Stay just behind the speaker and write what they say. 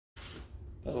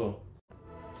Uh-oh.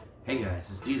 Hey guys,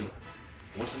 it's Diesel.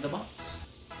 What's in the box?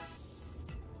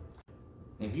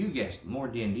 If you guessed more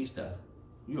D&D stuff,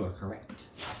 you are correct.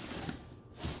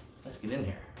 Let's get in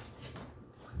here.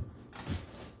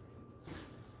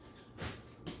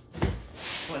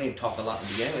 I don't need to talk a lot at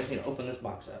the beginning. I just need to open this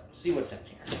box up, see what's in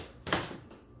here.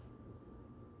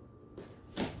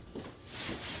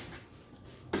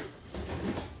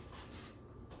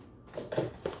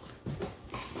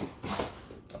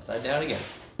 Upside down again.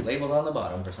 Labels on the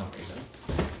bottom for some reason.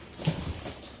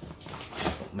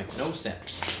 Makes no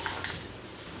sense.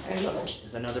 And look,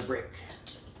 there's another brick.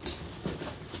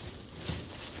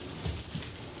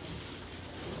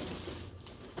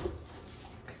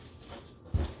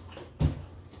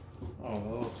 Oh,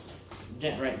 little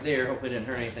dent right there. Hopefully it didn't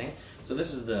hurt anything. So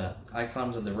this is the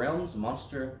Icons of the Realms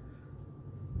Monster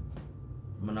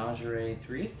Menagerie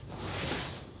 3.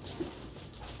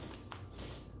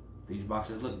 These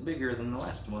boxes look bigger than the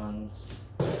last ones.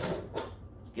 Let's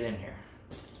get in here.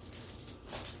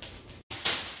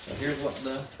 So here's what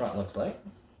the front looks like.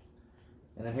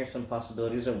 And then here's some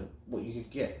possibilities of what you could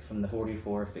get from the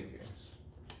 44 figures.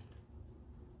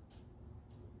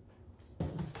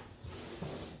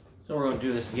 So we're going to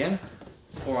do this again.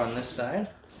 4 on this side,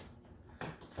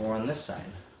 4 on this side.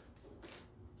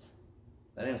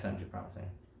 That didn't sound too promising.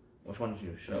 Which one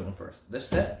should I open first? This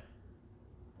set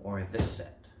or this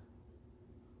set?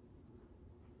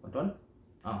 What one?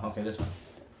 Oh, okay, this one.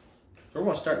 So we're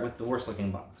going to start with the worst looking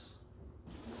box.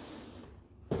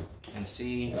 And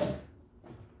see,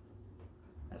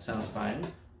 that sounds fine.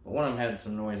 But one of them had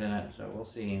some noise in it, so we'll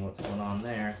see what's going on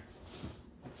there.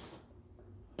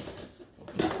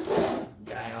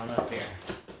 Guy on up here.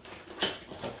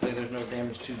 Hopefully there's no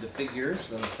damage to the figures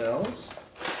themselves.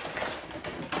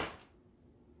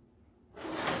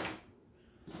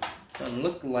 Doesn't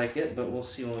look like it, but we'll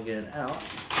see when we get it out.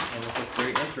 And this looks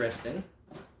very interesting.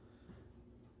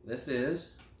 This is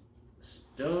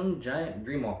Stone Giant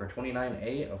Dreamwalker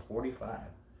 29A of 45.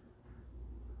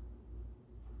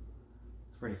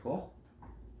 It's pretty cool.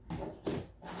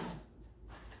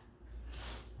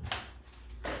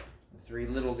 3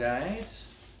 little guys,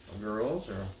 or girls,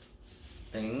 or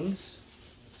things.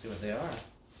 Let's see what they are.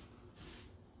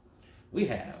 We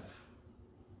have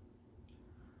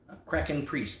a Kraken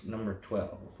Priest, number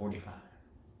 12 of 45.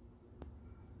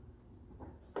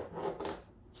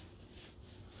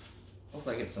 Hope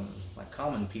I get some like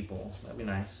common people. That'd be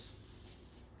nice.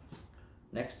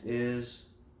 Next is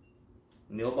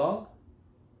Nilbog,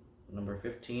 number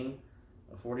 15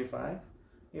 of 45.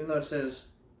 Even though it says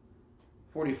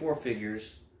 44 figures,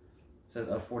 it says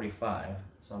of 45,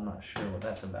 so I'm not sure what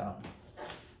that's about.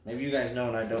 Maybe you guys know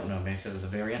and I don't know, maybe because of the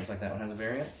variants, like that one has a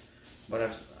variant. But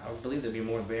I believe there'd be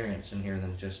more variants in here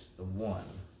than just the one.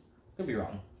 Could be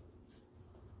wrong.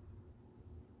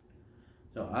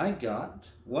 So I got,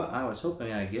 what I was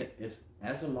hoping I'd get is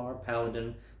Aasimar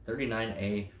Paladin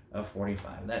 39A of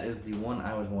 45. That is the one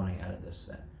I was wanting out of this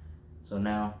set. So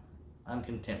now I'm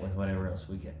content with whatever else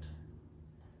we get.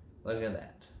 Look at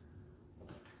that.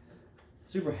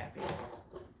 Super happy.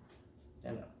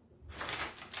 And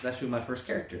that's who my first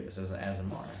character is, as an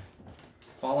Aasimar.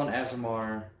 Fallen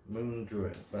Aasimar Moon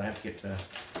Druid. But I have to get to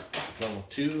level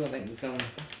 2, I think, to become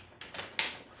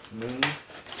Moon.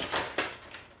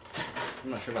 I'm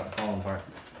not sure about the fallen part.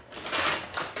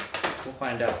 We'll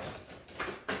find out.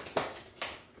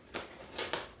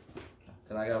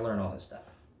 Because I gotta learn all this stuff.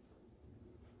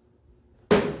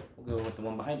 We'll go with the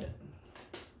one behind it.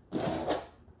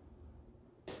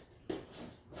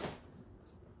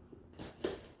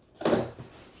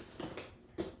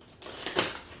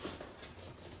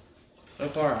 So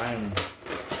far, I'm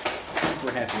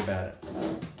super happy about it.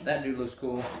 That dude looks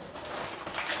cool.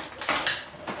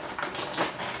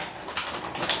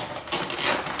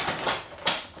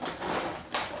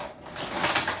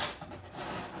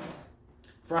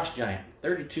 Frost Giant,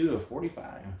 32 of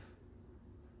 45.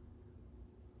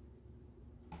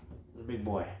 The big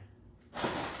boy.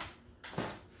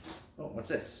 Oh, what's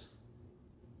this?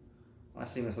 I've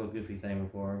seen this little goofy thing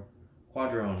before.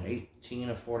 Quadrone, 18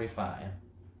 of 45.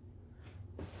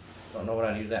 Don't know what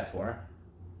I'd use that for.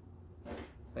 I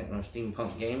think no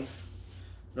steampunk game.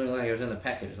 Don't look like it was in the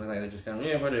package. It looked like they just kind of,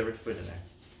 yeah, whatever, just put it in there.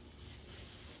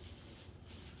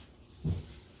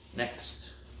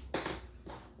 Next,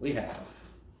 we have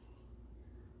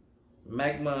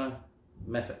Magma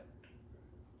Method.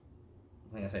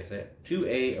 I think that's how you say it.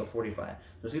 2A of 45.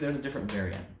 So see, there's a different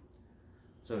variant.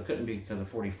 So it couldn't be because of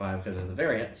 45 because of the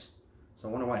variants. So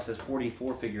I wonder why it says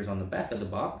 44 figures on the back of the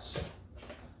box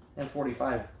and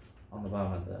 45 on the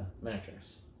bottom of the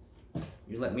miniatures.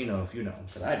 You let me know if you know,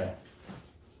 because I don't.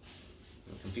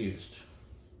 I'm confused.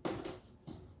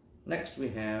 Next we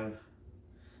have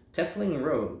Tefling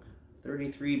Rogue,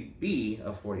 33B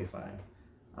of 45.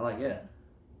 I like it.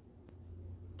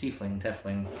 Tiefling,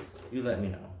 Tefling, you let me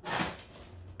know.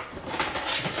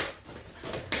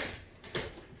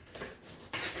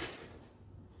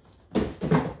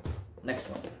 Next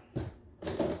one.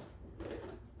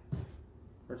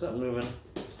 Heard something moving.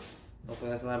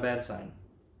 Hopefully that's not a bad sign.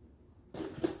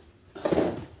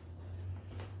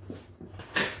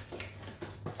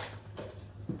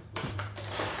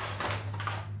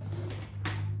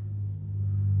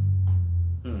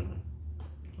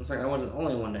 Looks like I wasn't the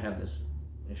only one to have this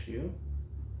issue,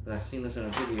 but I've seen this in a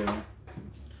video.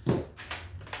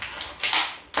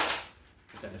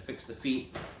 Just had to fix the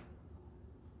feet.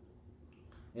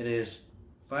 It is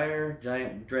Fire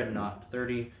Giant Dreadnought,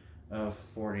 30 of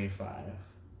 45.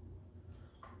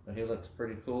 So he looks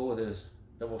pretty cool with his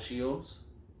double shields.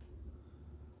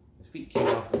 His feet came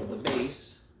off of the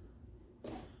base. I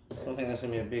don't think that's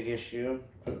going to be a big issue.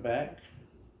 Put it back.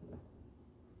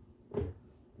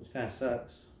 This kind of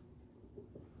sucks.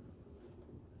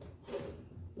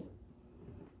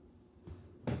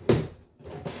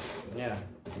 Yeah,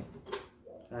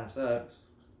 kind of sucks.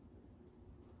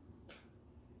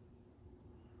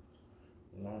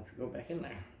 Why don't you go back in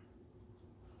there?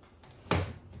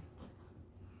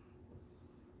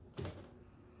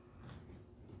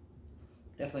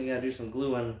 Definitely gotta do some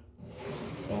gluing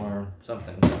or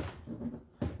something.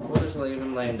 We'll just leave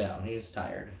him laying down. He's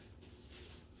tired.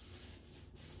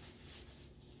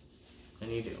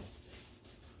 And you do.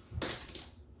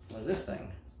 What is this thing?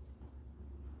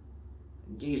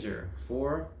 Geezer,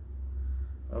 4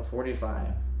 of 45.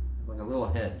 Like a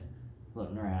little head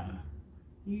floating around.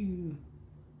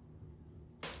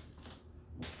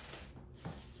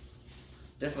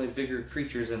 Definitely bigger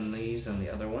creatures than these and the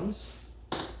other ones.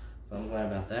 So I'm glad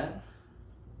about that.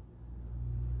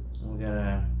 We got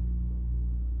a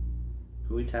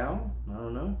Kui Tao, I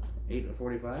don't know, 8 of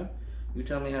 45. You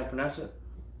tell me how to pronounce it,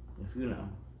 if you know.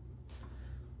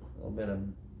 A little bit of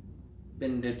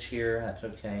bendage here, that's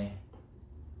okay.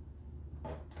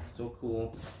 Still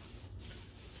cool.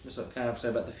 Just kind of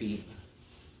upset about the feet,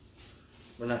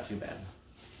 but not too bad.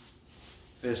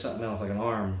 If there's something else like an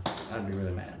arm, I'd be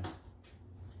really mad.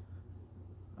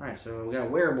 Alright, so we got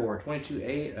Werebore,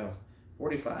 22A of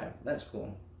 45. That's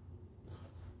cool.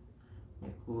 A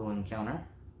cool little encounter.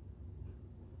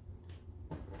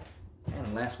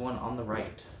 And last one on the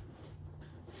right.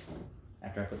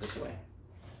 After I put this away.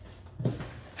 I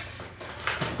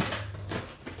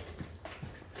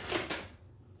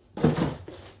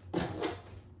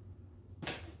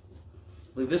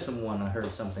believe this one I heard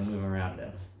something moving around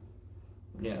in.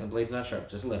 Yeah, the blade's not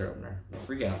sharp, just a letter opener. Don't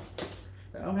freak out.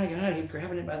 Oh my god, he's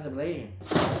grabbing it by the blade.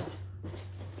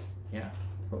 Yeah,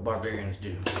 what barbarians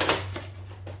do.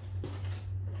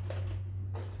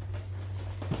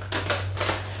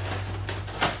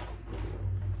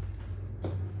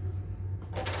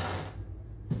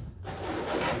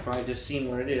 You've probably just seen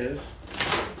what it is.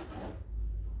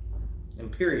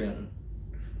 Empyrean,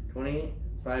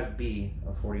 25B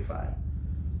of 45.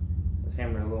 This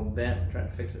hammer a little bent. I'm trying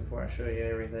to fix it before I show you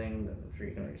everything, but I'm sure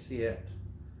you can already see it.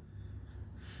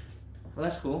 Well,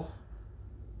 that's cool.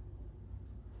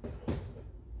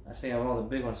 I say of all the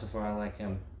big ones so far, I like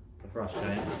him, the Frost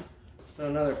Giant. So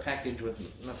another package with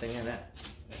nothing in it.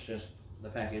 It's just the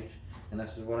package. And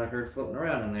this is what I heard floating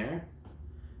around in there.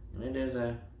 And it is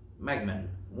a Magman,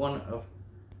 1 of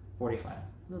 45.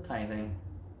 Little tiny thing.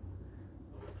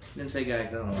 Didn't say guy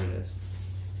because I don't know what it is.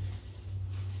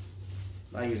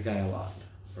 I use guy a lot,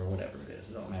 or whatever it is.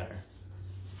 It don't matter.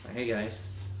 Right, hey guys.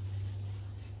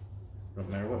 Don't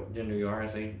matter what gender you are, I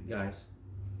say guys.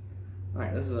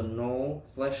 Alright, this is a Knoll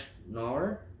Flesh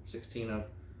Gnawer, 16 of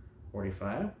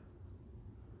 45.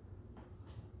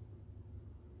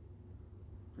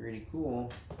 Pretty cool.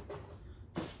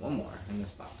 One more in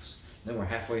this box. Then we're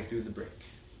halfway through the break.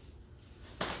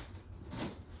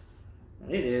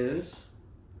 And it is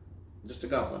just a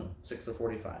goblin, 6 of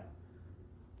 45.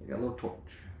 We got a little torch.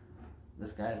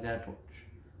 This guy's got a torch.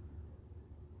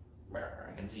 Where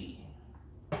I can see.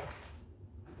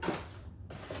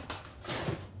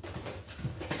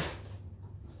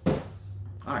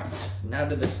 Alright, now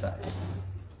to this side.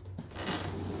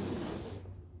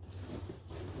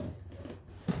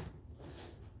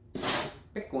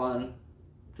 Pick one.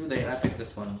 Too late, I picked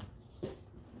this one.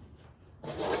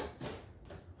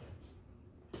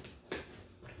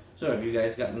 So have you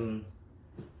guys gotten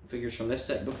figures from this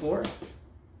set before? If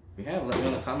you have, let me know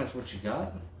in the comments what you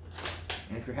got.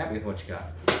 And if you're happy with what you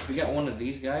got. If you got one of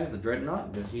these guys, the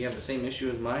Dreadnought, does he have the same issue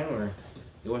as mine where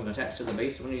it wasn't attached to the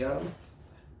base when you got him?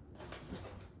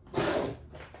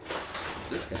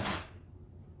 this guy?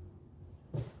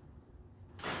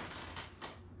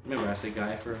 Remember, I say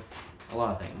guy for a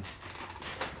lot of things.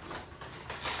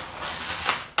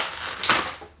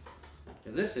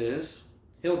 So this is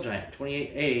Hill Giant,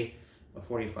 28A of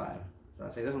 45. So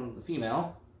I'd say this one's the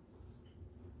female.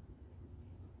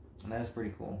 And that is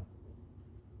pretty cool.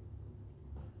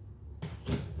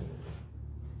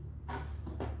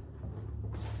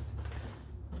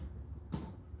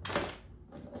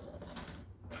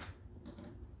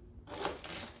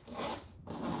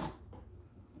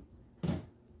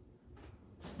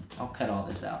 I'll cut all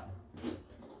this out.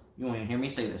 You won't even hear me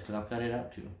say this because I'll cut it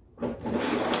out too.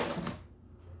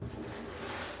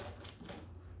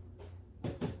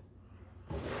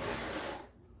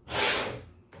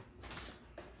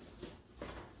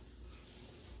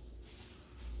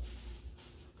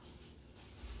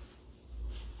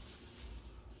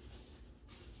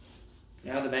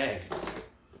 Out of the bag.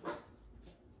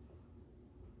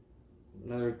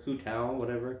 Another Kutao,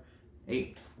 whatever.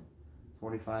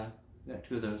 8.45. Got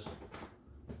 2 of those.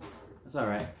 That's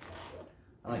alright.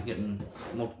 I like getting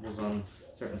multiples on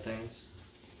certain things.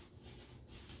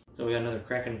 So we got another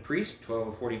Kraken Priest,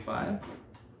 12.45. I'm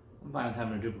fine with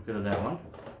having a duplicate of that one.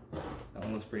 That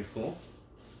one looks pretty cool.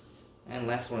 And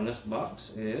last one in this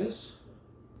box is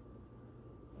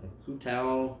a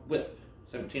Kutao Whip,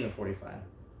 17.45.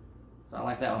 So I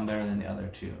like that one better than the other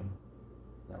 2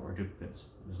 that were duplicates.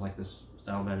 I just like this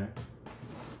style better.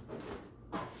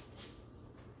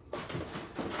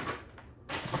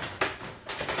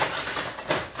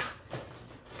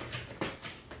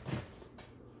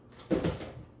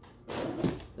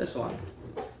 This one.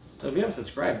 So if you haven't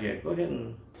subscribed yet, go ahead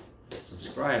and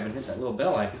subscribe and hit that little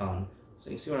bell icon so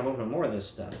you can see when I'm opening more of this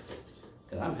stuff.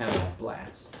 Because I'm having a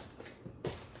blast.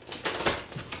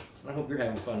 And I hope you're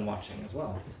having fun watching as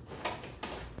well.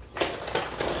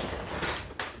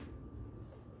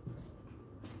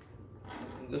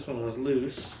 This one was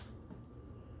loose,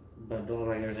 but don't look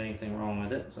like there's anything wrong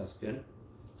with it, so that's good.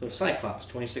 So Cyclops,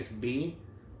 26B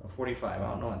of 45. I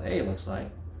don't know what the A looks like.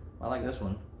 I like this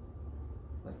one.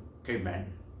 Like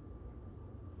caveman.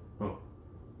 Whoa.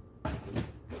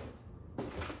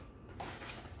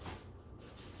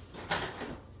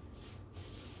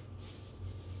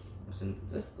 What's in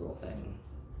this little thing?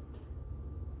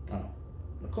 Oh,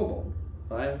 the Kobold,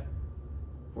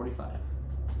 5.45.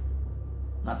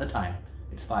 Not the time.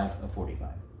 It's 5 of 45.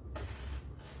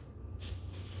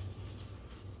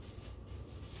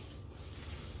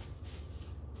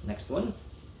 Next one.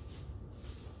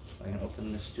 I can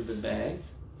open this stupid bag.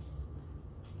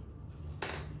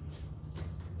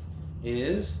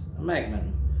 Is a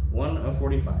Magman, 1 of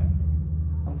 45.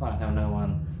 I'm fine with having another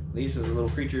one. These are the little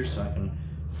creatures, so I can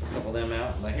couple them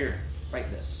out. Like, here, fight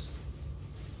this.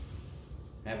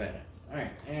 Have at it.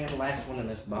 Alright, and last one in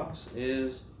this box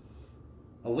is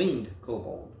a Winged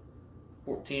Kobold,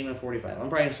 14 of 45. I'm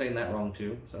probably saying that wrong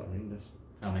too, so you can just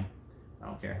tell me. I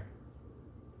don't care.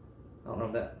 I don't know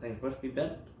if that thing's supposed to be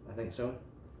bent. I think so.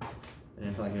 I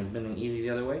didn't feel like it was bending easy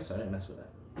the other way, so I didn't mess with that.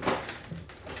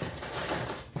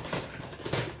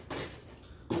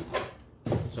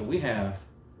 So we have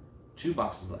 2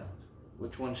 boxes left.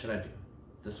 Which one should I do?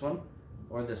 This one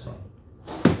or this one?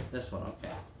 This one,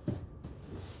 okay.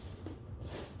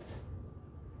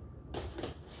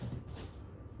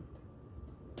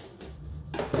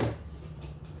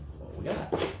 What we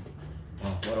got? Well,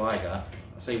 what do I got?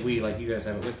 I say we like you guys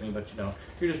have it with me, but you don't.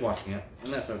 You're just watching it,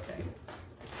 and that's okay.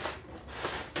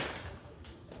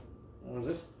 What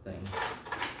was this thing?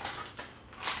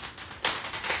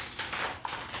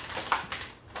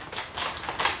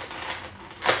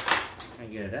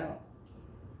 Can't get it out.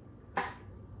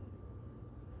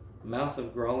 Mouth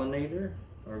of Growlinator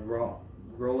or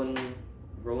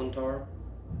Growlintar?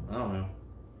 I don't know.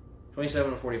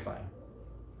 27 of 45.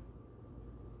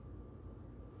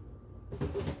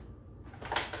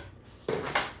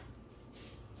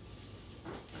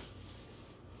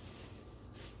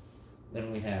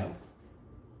 Then we have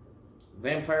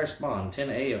Vampire Spawn,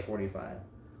 10A of 45.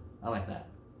 I like that.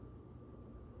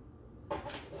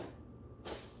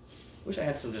 Wish I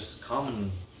had some just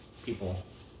common people.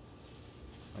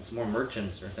 Like some more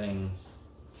merchants or things.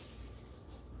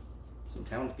 Some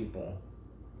townspeople.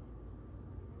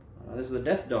 This is the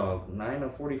Death Dog, 9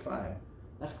 of 45.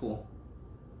 That's cool.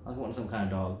 I was wanting some kind of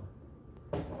dog.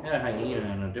 I had a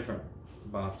hyena in a different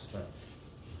box, but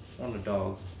I wanted a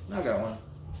dog. I got one.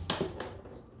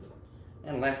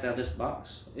 And last out of this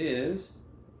box is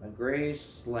a gray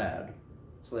slade,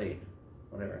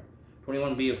 whatever.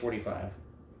 21B of 45.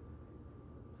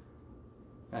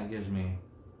 Kind of gives me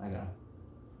like a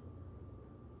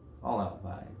all-out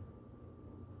vibe.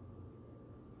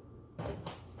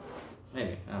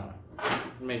 Maybe, I don't know.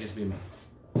 It may just be me.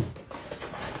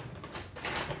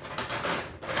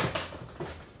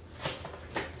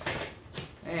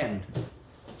 And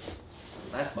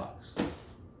last box.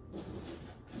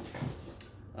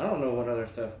 I don't know what other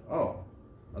stuff. Oh,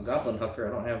 a goblin hooker.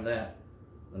 I don't have that.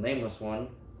 The nameless one.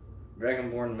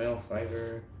 Dragonborn male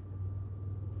fighter.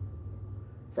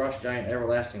 Frost giant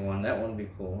everlasting one. That one would be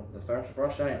cool. The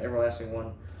frost giant everlasting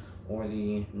one, or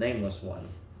the nameless one.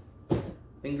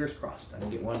 Fingers crossed I can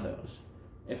get one of those.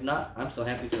 If not, I'm still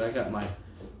happy because I got my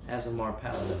Azamar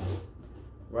Paladin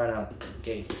right out the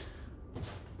gate.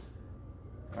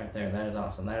 Right there, that is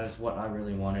awesome. That is what I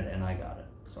really wanted, and I got it.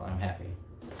 So I'm happy.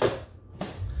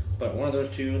 But one of those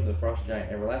two, the Frost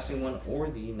Giant Everlasting one or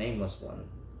the Nameless one,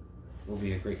 will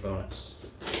be a great bonus.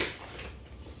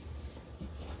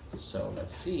 So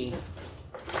let's see.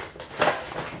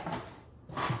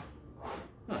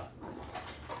 Huh.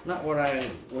 Not what I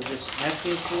was just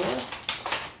asking for.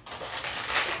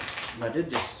 But I did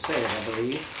just say it, I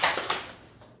believe.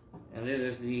 And it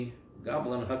is the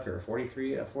Goblin Hooker,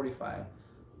 43 of 45.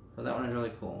 So that one is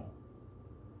really cool.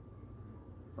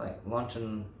 Like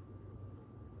launching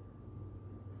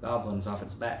goblins off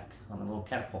its back on a little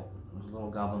catapult. There's a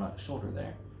little goblin on its shoulder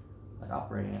there, like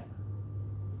operating it.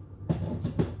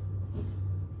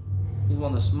 He's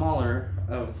one of the smaller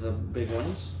of the big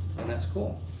ones, and that's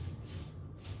cool.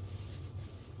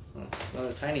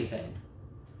 Another tiny thing.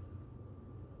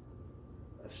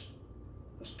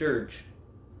 A Sturge.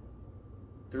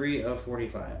 3 of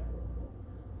 45.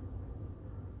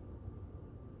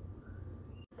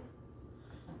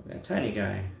 A tiny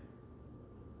guy.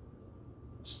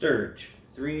 Sturge.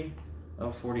 3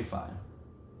 of 45.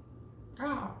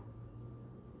 Ah.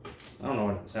 I don't know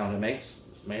what sound it makes.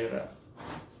 Just made it up.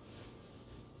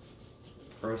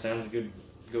 Crow sounds a good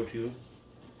go-to.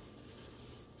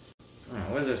 Alright,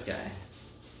 what is this guy?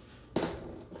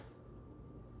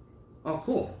 Oh,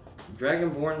 cool.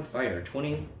 Dragonborn Fighter.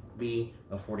 20B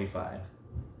of 45.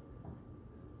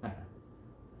 That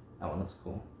one looks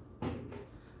cool.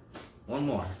 One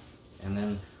more, and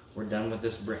then we're done with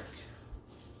this brick.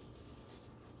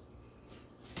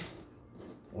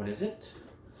 What is it?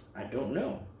 I don't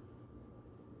know.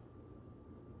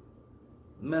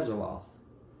 Mezzoloth.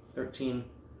 13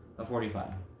 of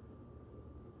 45.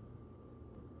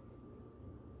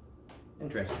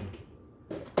 Interesting.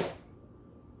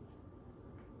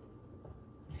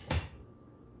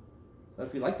 So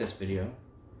if you like this video,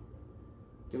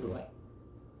 give it a like.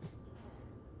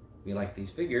 If you like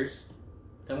these figures,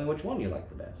 tell me which one you like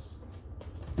the best.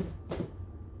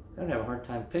 I don't have a hard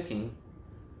time picking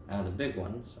out of the big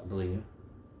ones, I believe.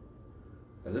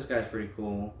 But this guy's pretty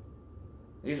cool.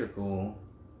 These are cool.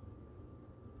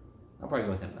 I'll probably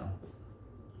go with him though.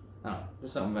 I don't know,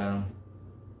 there's something about him.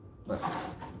 But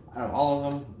out of all of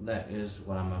them, that is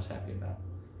what I'm most happy about.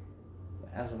 The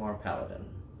Azamar Paladin.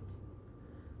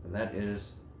 And that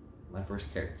is my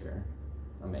first character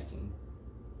I'm making.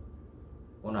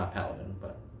 Well, not Paladin,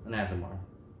 but an Azamar.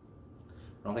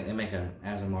 I don't think they make an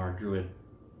Azamar Druid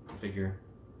figure.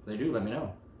 If they do, let me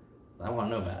know. I want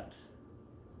to know about it.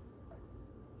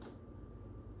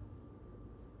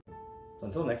 So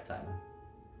until next time,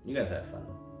 you guys have fun.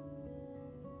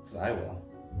 'Cause I will.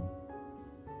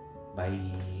 Bye.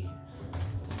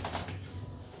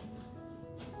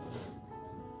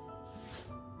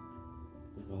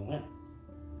 Who's gonna win?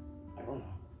 I don't know.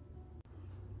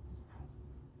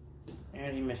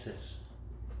 And he misses.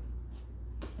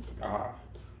 Ah.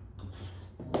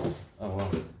 Oh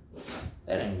well.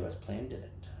 That ended was planned, did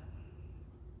it?